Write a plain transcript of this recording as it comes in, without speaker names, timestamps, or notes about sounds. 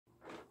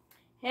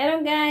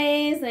Hello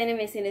guys, my name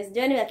is Ines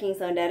Johnny, working in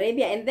Saudi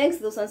Arabia, and thanks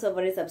to those ones who have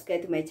already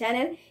subscribed to my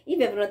channel. If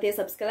you have not yet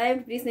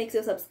subscribed, please make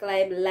sure to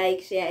subscribe,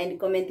 like, share, and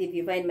comment if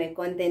you find my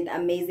content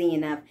amazing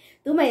enough.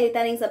 To my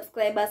returning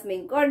subscribers,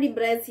 may God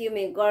bless you,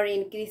 may God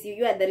increase you.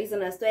 You are the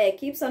reason as to why I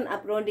keep on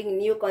uploading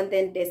new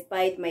content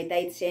despite my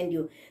tight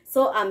schedule.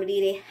 So I'm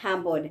really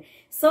humbled.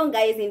 So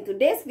guys, in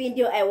today's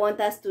video, I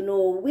want us to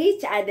know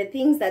which are the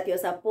things that you're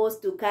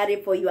supposed to carry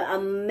for your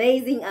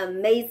amazing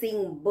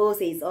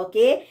bosses,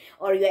 okay,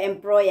 or your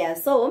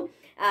employers. So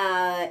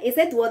is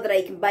it worth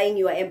like buying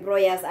your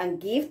employers a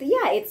gift?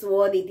 Yeah, it's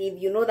worth it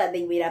if you know that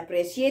they will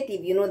appreciate,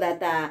 if you know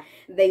that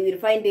they will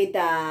find it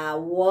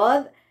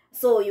worth.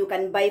 So you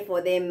can buy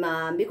for them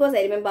because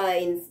I remember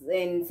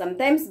in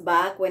sometimes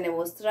back when I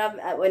was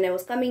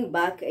coming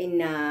back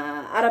in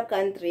Arab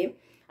country,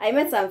 I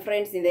met some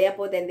friends in the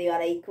airport and they were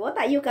like, "What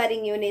are you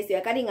carrying, Eunice? You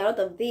are carrying a lot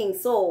of things.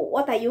 So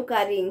what are you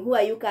carrying? Who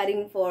are you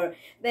carrying for?"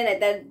 Then I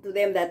told to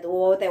them that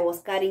what I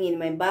was carrying in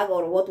my bag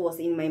or what was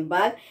in my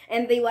bag.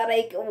 And they were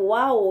like,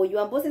 "Wow,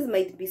 your bosses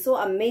might be so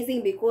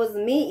amazing because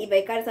me, if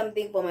I carry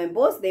something for my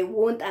boss, they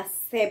won't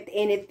accept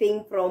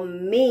anything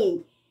from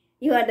me."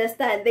 You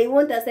understand? They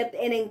won't accept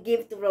any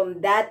gift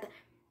from that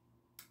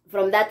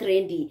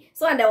Randy.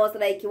 So, and I was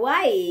like,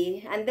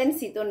 why? And then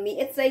she told me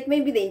it's like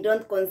maybe they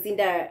don't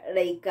consider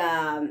like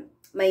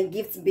my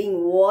gifts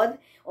being worth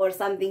or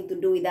something to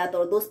do with that,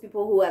 or those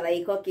people who are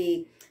like,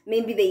 okay,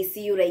 maybe they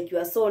see you like you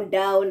are so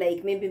down,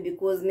 like maybe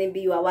because maybe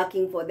you are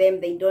working for them,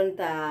 it's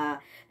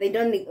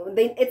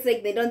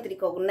like they don't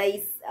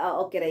recognize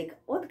okay, like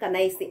what can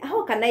I say,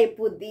 how can I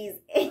put this?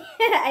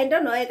 I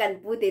don't know how I can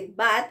put it,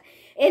 but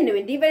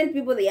anyway, different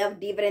people, they have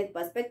different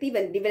perspective,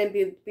 and different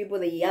people,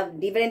 they have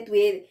different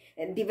way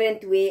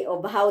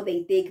of how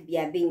they take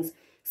their things.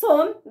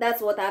 So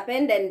that's what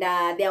happened, and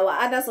there were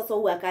others also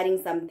who were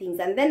carrying some things.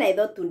 And then I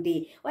thought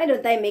today, why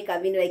don't I make a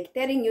video like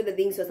telling you the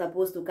things you're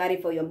supposed to carry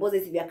for your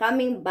bosses if you're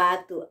coming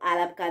back to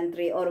Arab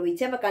country or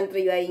whichever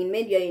country you are in.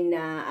 Maybe you're in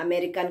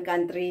American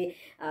country,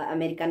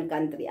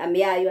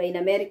 yeah, you are in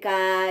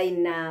America,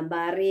 in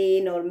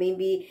Bahrain, or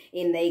maybe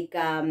in like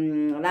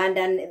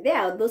London. There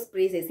are those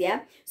places,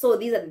 yeah. So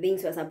these are the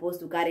things you're supposed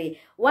to carry.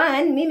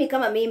 One, mimi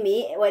kama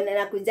mimi, when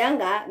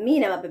nakujanga, mi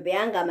na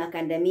mapepeanga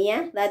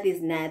makandamia, that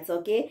is nuts,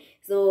 okay?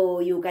 So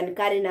you can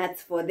carry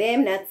nuts for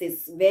them. Nuts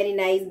is very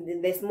nice.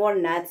 The small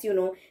nuts, you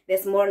know, the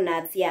small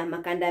nuts, yeah,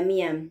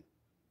 macadamia.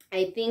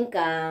 I think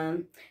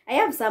I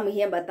have some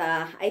here, but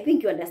I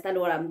think you understand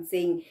what I'm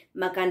saying.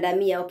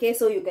 Macadamia, okay?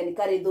 So you can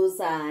carry those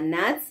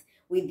nuts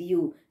with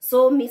you.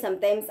 So me,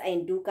 sometimes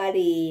I do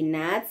carry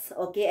nuts,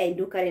 okay? I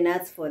do carry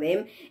nuts for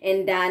them.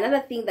 And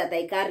another thing that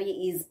I carry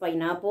is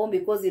pineapple,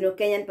 because you know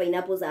Kenyan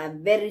pineapples are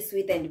very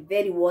sweet and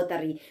very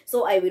watery.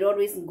 So I will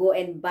always go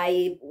and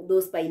buy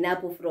those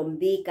pineapple from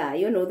Thika.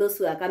 You know, those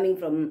who are coming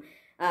from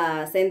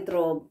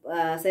central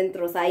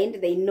side,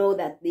 they know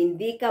that in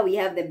Thika we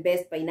have the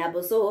best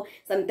pineapple. So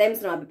sometimes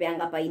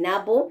tunawapepeanga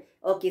pineapple,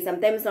 okay,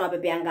 sometimes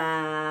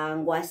tunawapepeanga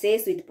ngwase,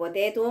 sweet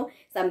potato,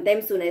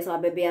 sometimes unaweza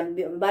wapepea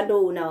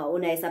bado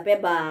unaweza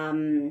beba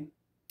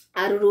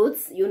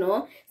arrowroots, you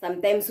know,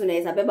 sometimes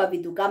unaweza beba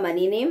vitu kama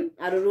nini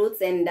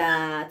arrowroots. And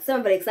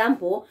tuseme for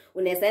example,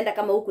 unaweza enda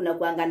kama huku na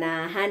kuanga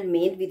na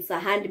handmade, vitu za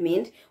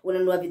handmade,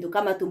 unanunua vitu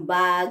kama tu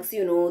bags,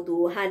 you know,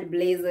 tu hand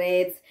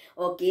bracelets,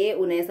 okay,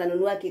 unaweza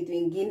nunua kitu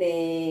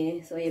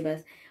ingine, so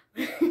bas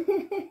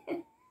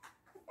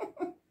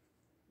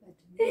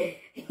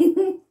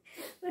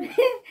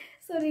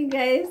sorry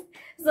guys.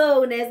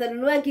 So unaweza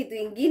nunua kitu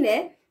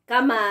ingine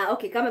kama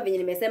okay, kama venye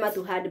nimesema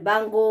tu hard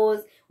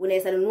bangles,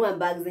 unaweza nunua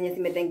bags zenye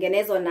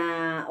zimetengenezwa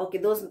na okay,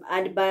 those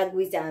hard bag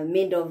which are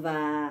made of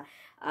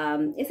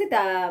is it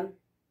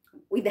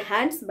with the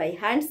hands, by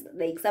hands,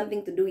 like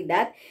something to do with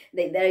that,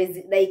 like there is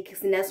like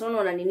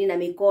sinasono na nini na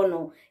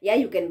mikono, yeah,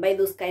 you can buy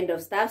those kind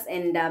of stuffs.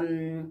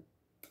 And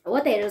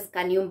what else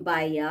can you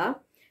buy?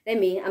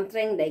 I'm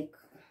trying like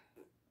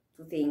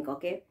to think,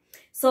 okay.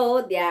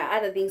 So there are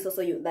other things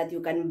also that you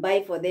can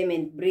buy for them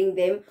and bring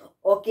them.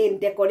 Okay,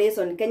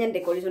 decoration, Kenyan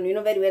decoration. You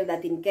know very well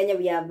that in Kenya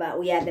we are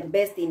the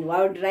best in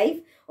wildlife.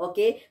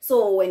 Okay,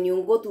 so when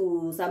you go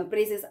to some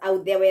places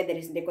out there where there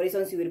is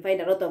decorations, you will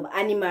find a lot of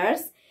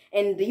animals,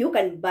 and you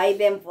can buy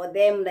them for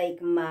them, like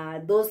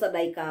those are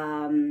like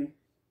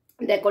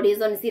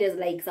decoration series,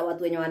 like sa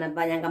watu wenye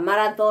wanafanyanga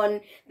marathon,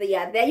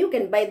 there you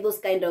can buy those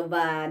kind of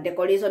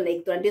decoration,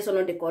 like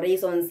traditional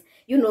decorations,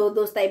 you know,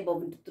 those type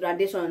of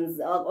traditions,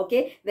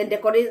 okay. Then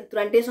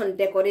traditional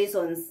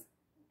decorations,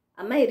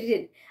 am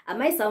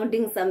I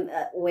sounding some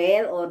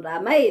well, or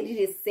am I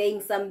really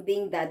saying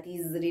something that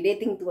is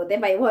relating to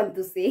whatever I want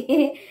to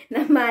say?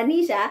 Na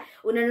maanisha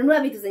unanunua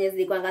vitu zenye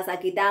zilikuanga za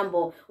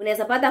kitambo.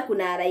 Unaweza pata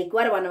kuna like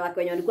wale wanawake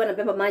wenye walikuwa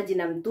wanabeba maji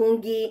na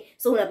mtungi,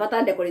 so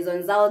unapata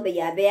decorations zao,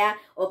 they are there,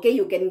 okay.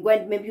 You can go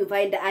and maybe you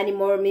find the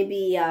animal,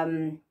 maybe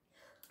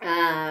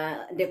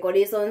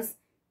decorations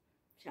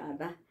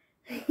shada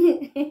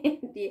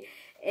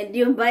and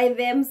you buy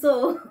them.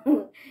 So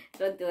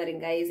don't worry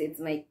guys, it's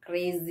my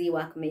crazy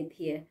workmate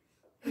here.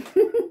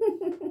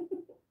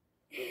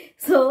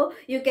 So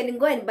you can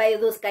go and buy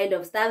those kind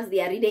of stuffs. They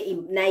are really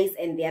nice,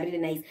 and they are really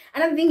nice.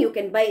 Another thing you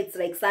can buy, it's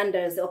like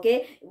sandals.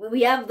 Okay,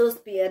 we have those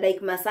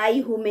like Masai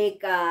who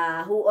make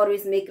who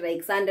always make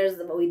like sandals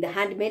with the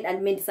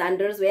handmade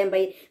sandals,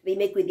 whereby they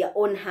make with their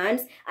own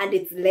hands, and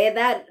it's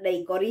leather,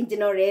 like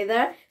original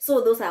leather.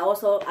 So those are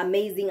also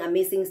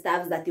amazing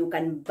stuffs that you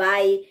can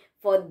buy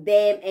for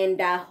them, and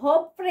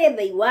hopefully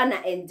they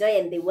wanna enjoy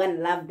and they wanna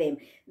love them.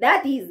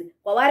 That is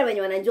kwa wale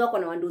wenye wanajua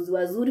kuna wanduzi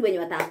wazuri, wenye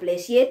wata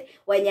appreciate,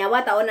 wenye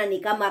hawataona ni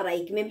kama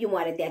like maybe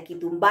mwaletea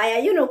kitu mbaya.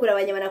 You know, kuna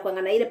wenye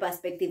wanakuanga na ile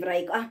perspective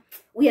like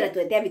huyu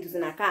anatuletea vitu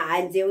zinakaa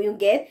anje, you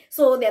get.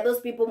 So there are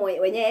those people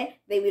wenye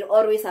they will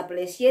always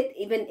appreciate,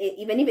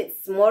 even if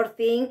it's small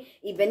thing,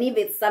 even if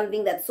it's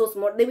something that's so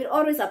small, they will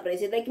always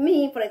appreciate. Like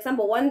me, for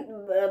example,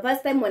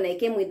 first time when I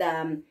came with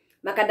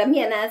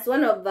macadamia nuts,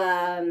 one of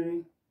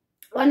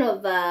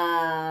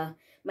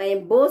my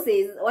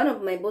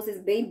boss's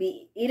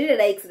baby, he really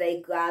likes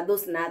like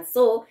those nuts.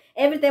 So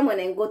every time when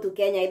I go to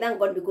Kenya, I thank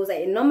God, because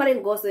I normally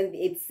go when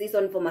it's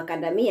season for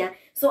macadamia.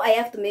 So I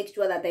have to make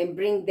sure that I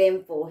bring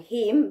them for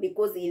him,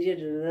 because he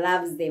really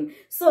loves them.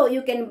 So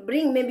you can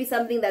bring maybe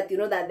something that you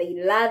know that they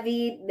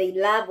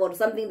love, or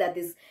something that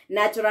is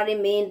naturally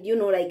made, you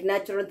know, like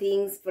natural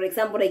things. For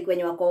example, like when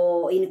you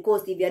are in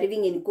coast, if you are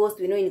living in coast,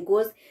 we know in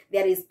coast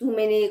there is too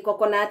many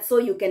coconuts, so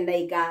you can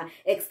like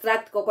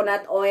extract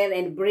coconut oil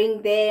and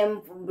bring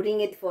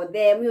it for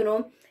them, you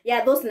know.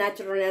 Yeah, those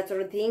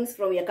natural things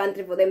from your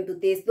country for them to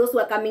taste. Those who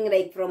are coming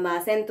like from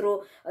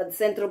central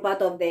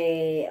part of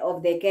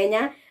the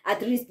Kenya,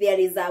 at least there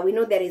is we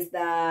know there is the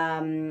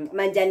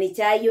manjani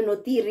chai, you know,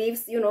 tea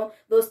leaves, you know,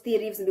 those tea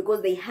leaves,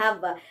 because they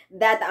have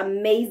that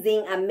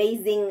amazing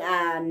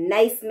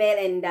nice smell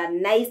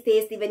and nice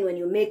taste even when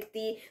you make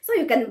tea. So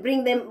you can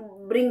bring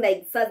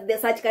like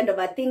such kind of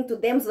a thing to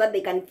them, so that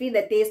they can feel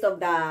the taste of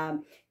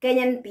the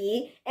Kenyan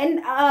tea, and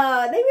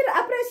they will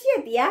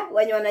appreciate, yeah,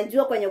 wenye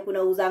wanajua kwenye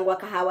kuna uzangwa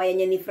kahawa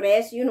yenye ni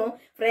fresh, you know,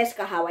 fresh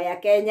kahawa ya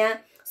Kenya.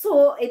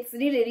 So it's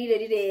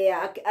really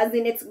as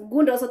in, it's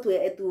good also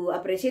to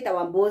appreciate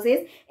our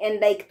bosses, and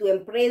like to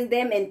embrace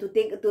them, and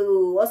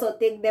to also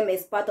take them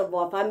as part of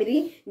our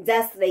family,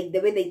 just like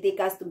the way they take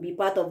us to be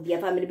part of their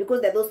family.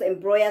 Because there are those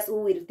employers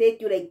who will take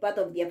you like part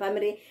of their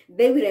family.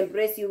 They will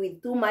embrace you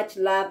with too much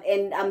love,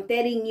 and I'm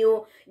telling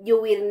you,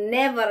 you will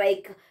never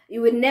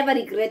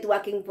regret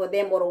working for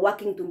them or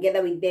working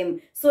together with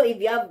them. So if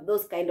you have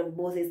those kind of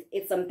bosses,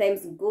 it's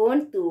sometimes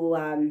good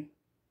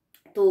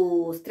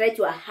to stretch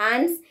your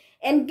hands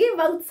and give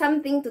out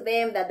something to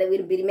them that they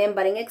will be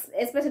remembering,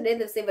 especially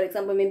let's say, for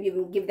example, maybe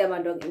you give them a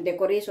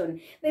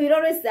decoration. They will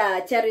always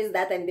cherish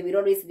that, and they will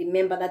always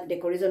remember that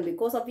decoration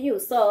because of you.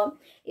 So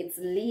it's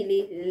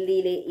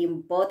really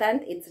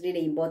important. It's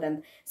really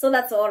important. So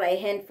that's all I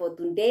had for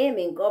today.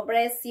 May God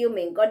bless you.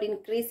 May God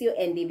increase you.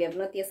 And if you have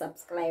not yet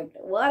subscribed,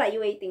 what are you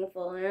waiting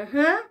for?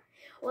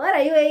 What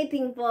are you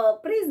waiting for?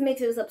 Please make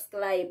sure to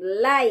subscribe,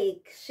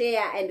 like,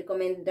 share, and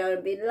comment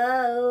down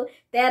below.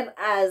 Tell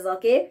us,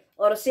 okay?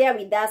 Or share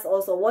with us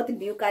also, what do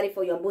you carry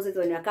for your bosses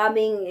when you are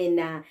coming in,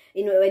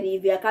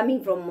 if you are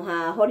coming from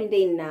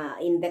holiday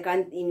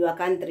in your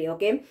country,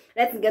 okay?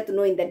 Let's get to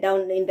know in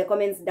the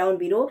comments down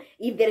below.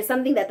 If there is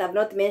something that I've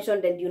not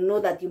mentioned and you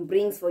know that you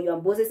brings for your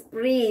bosses,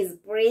 please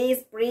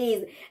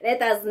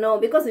let us know,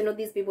 because you know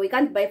these people, we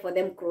can't buy for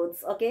them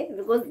clothes, okay?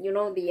 Because you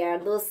know they are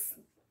those,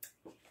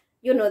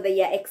 you know,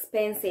 they are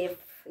expensive,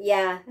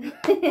 yeah.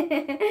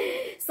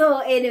 So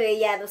anyway,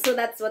 yeah, so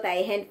that's what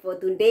I had for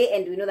today,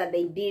 and we know that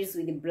they deals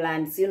with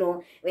brands, you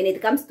know, when it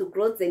comes to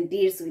clothes, and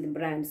deals with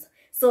brands.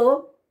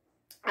 So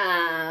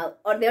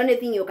or the only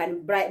thing you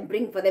can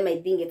bring for them,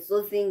 I think it's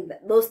those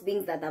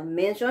things that I've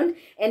mentioned.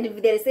 And if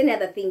there is any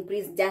other thing,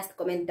 please just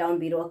comment down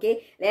below,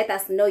 okay? Let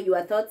us know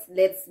your thoughts.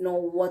 Let's know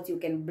what you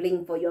can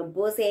bring for your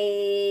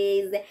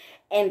bosses,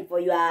 and for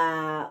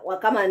your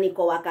kama ni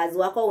coworkers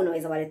wako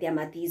unaweza waletea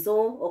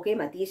matizo, okay,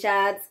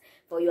 t-shirts.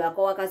 For your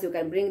coworkers, you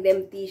can bring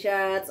them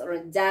t-shirts or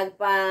jug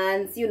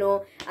pants, you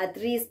know, at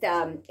least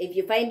if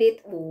you find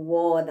it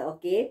worth,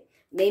 okay?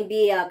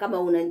 Maybe kama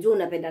unajua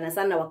unapendana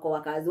sana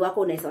wakazi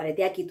wako, unaweza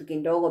waletea kitu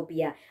kidogo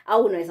pia,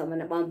 au unaweza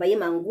mwambie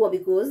manguo,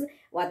 because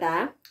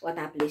wata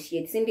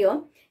appreciate, si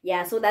ndio?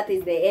 Yeah, so that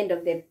is the end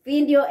of the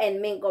video, and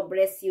may God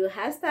bless you.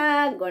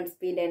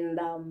 Godspeed, and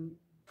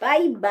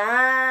bye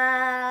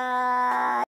bye.